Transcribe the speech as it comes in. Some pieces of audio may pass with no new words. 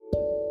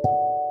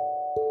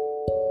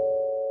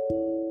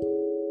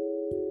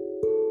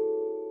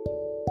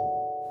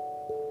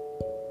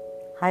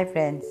Hi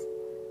friends,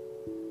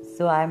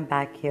 so I'm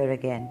back here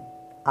again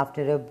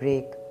after a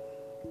break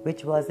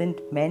which wasn't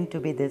meant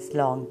to be this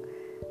long,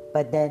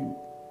 but then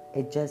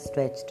it just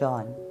stretched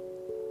on.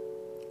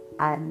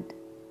 And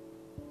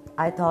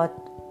I thought,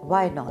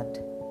 why not?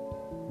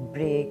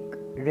 Break,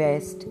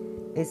 rest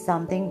is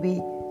something we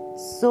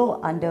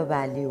so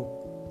undervalue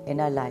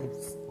in our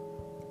lives.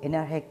 In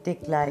our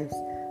hectic lives,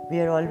 we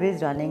are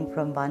always running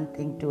from one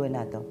thing to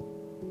another.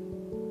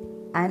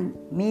 And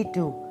me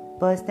too,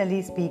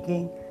 personally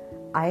speaking,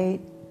 I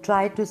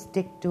try to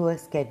stick to a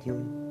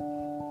schedule.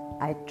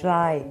 I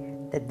try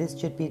that this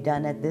should be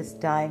done at this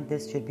time,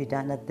 this should be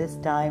done at this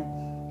time,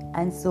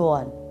 and so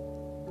on.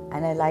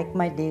 And I like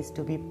my days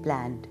to be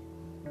planned.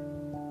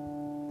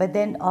 But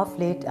then of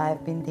late I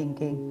have been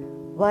thinking,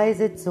 why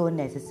is it so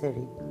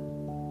necessary?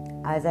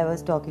 As I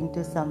was talking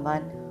to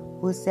someone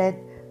who said,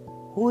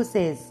 who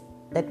says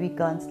that we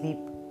can't sleep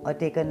or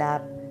take a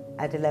nap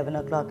at 11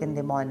 o'clock in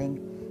the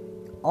morning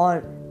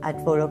or at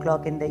 4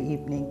 o'clock in the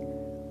evening?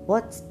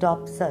 What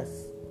stops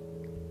us?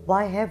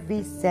 Why have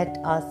we set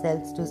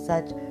ourselves to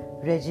such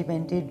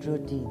regimented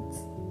routines?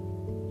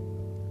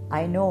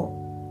 I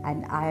know,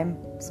 and I am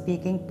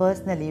speaking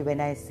personally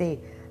when I say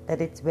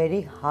that it's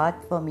very hard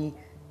for me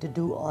to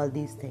do all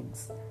these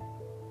things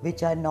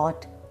which are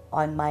not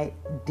on my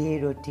day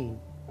routine,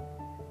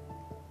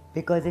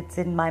 because it's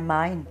in my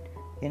mind,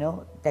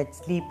 that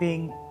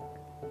sleeping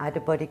at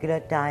a particular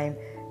time,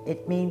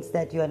 it means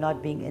that you are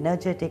not being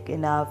energetic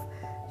enough,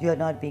 you are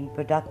not being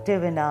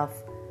productive enough,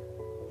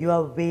 you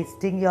are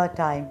wasting your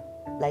time,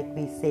 like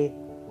we say.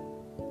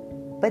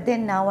 But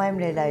then now I'm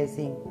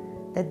realizing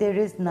that there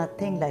is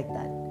nothing like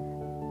that.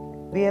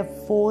 We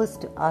have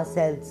forced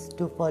ourselves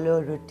to follow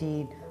a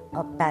routine,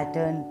 a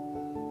pattern,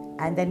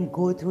 and then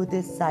go through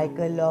this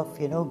cycle of,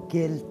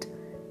 guilt,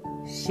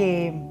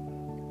 shame.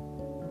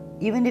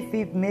 Even if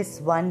we miss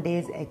one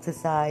day's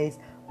exercise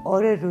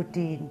or a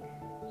routine,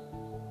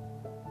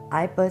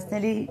 I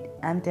personally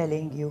am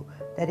telling you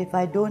that if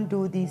I don't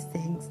do these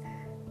things,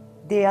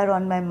 they are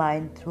on my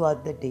mind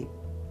throughout the day.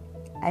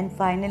 And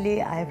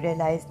finally, I have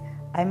realized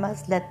I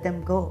must let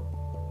them go.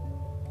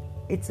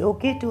 It's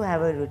okay to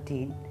have a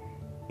routine.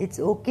 It's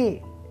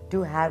okay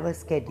to have a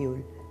schedule.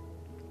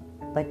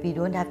 But we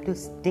don't have to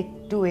stick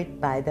to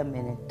it by the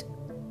minute.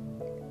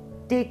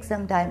 Take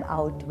some time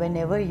out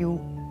whenever you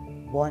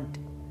want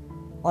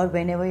or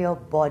whenever your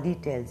body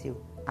tells you.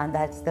 And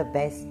that's the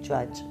best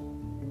judge.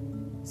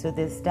 So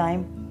this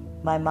time,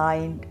 my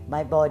mind,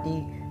 my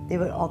body, they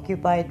were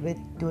occupied with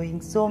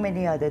doing so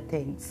many other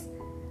things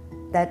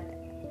that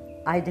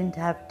I didn't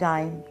have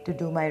time to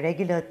do my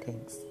regular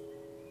things.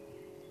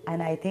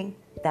 And I think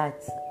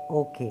that's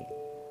okay,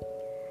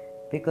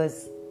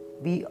 because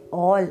we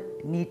all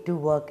need to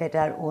work at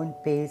our own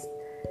pace.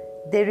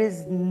 There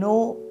is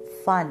no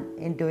fun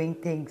in doing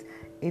things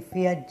if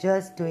we are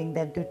just doing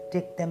them to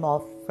tick them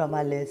off from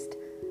our list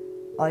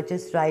or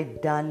just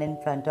write done in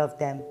front of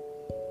them.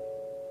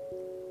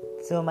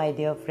 So my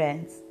dear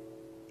friends,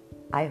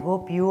 I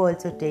hope you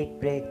also take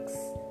breaks.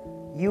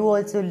 You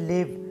also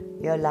live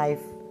your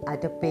life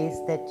at a pace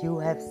that you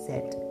have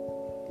set.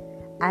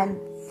 And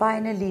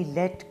finally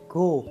let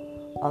go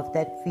of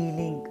that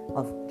feeling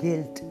of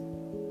guilt,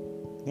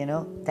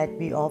 that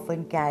we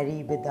often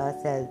carry with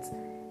ourselves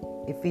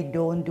if we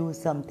don't do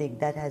something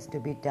that has to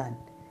be done.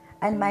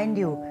 And mind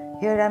you,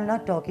 here I'm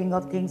not talking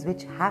of things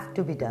which have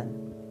to be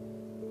done,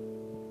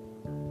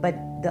 but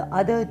the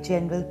other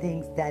general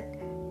things that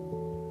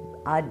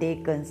our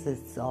day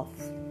consists of.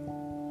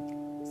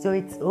 So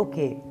it's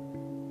okay,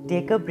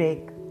 take a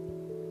break,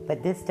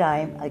 but this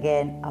time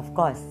again, of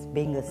course,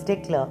 being a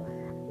stickler,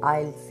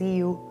 I'll see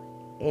you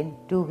in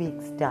 2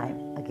 weeks'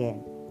 time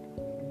again.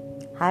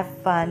 Have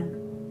fun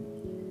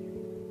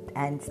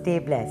and stay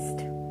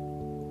blessed.